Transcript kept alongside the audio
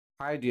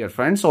Hi dear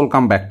friends,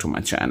 welcome back to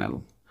my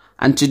channel.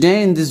 And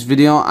today in this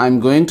video I'm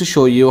going to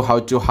show you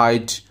how to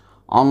hide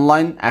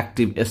online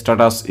active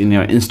status in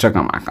your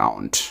Instagram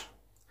account.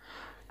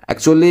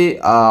 Actually,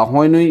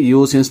 when we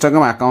use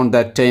Instagram account,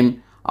 that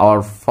time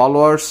our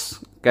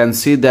followers can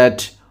see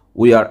that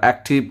we are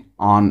active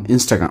on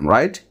Instagram,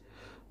 right?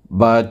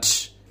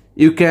 But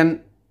you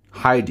can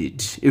hide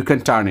it, you can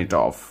turn it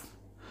off.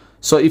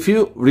 So if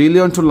you really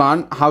want to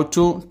learn how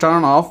to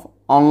turn off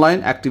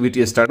online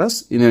activity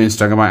status in your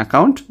Instagram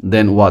account,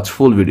 then watch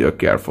full video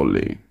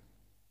carefully.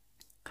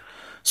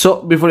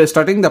 So before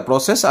starting the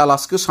process, I'll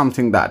ask you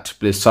something, that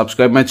please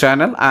subscribe my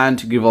channel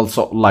and give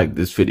also like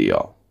this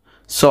video.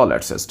 So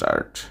let's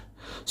start.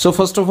 So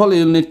first of all,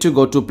 you'll need to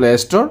go to Play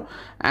Store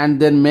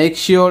and then make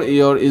sure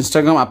your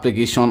Instagram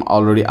application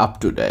already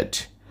up to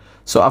date.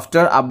 So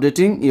after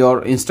updating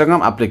your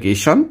Instagram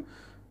application,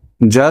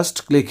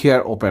 just click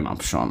here open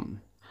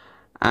option,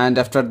 and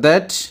after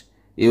that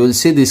you will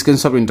see this kind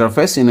of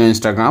interface in your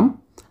Instagram.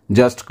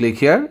 Just click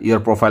here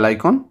your profile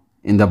icon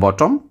in the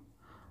bottom.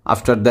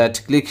 After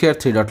that, click here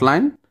three dot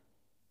line,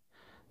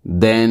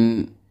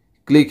 then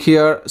click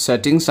here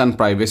settings and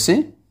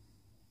privacy,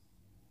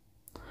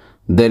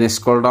 then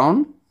scroll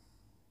down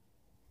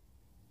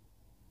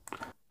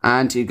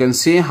and you can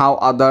see how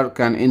other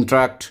can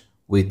interact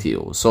with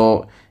you.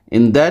 So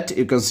in that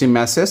you can see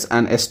message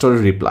and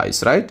story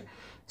replies, right?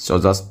 So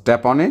just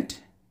tap on it,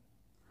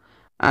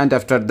 and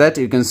after that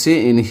you can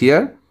see in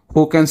here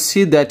who can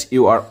see that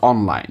you are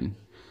online.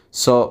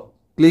 So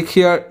click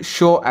here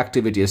show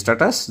activity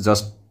status,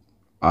 just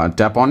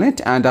tap on it,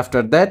 and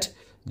after that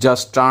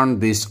just turn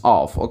this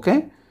off.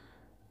 Okay,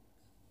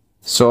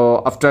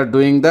 so after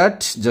doing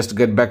that, just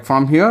get back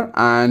from here,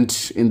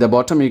 and in the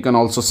bottom you can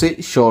also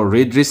see show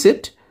read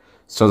receipt.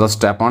 So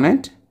just tap on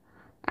it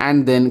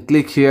and then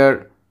click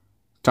here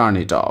turn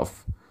it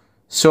off.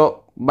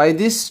 So by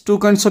these two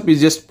kinds of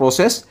easiest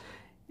process,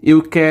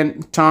 you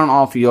can turn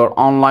off your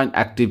online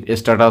active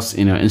status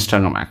in your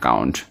Instagram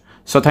account.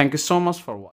 So thank you so much for watching.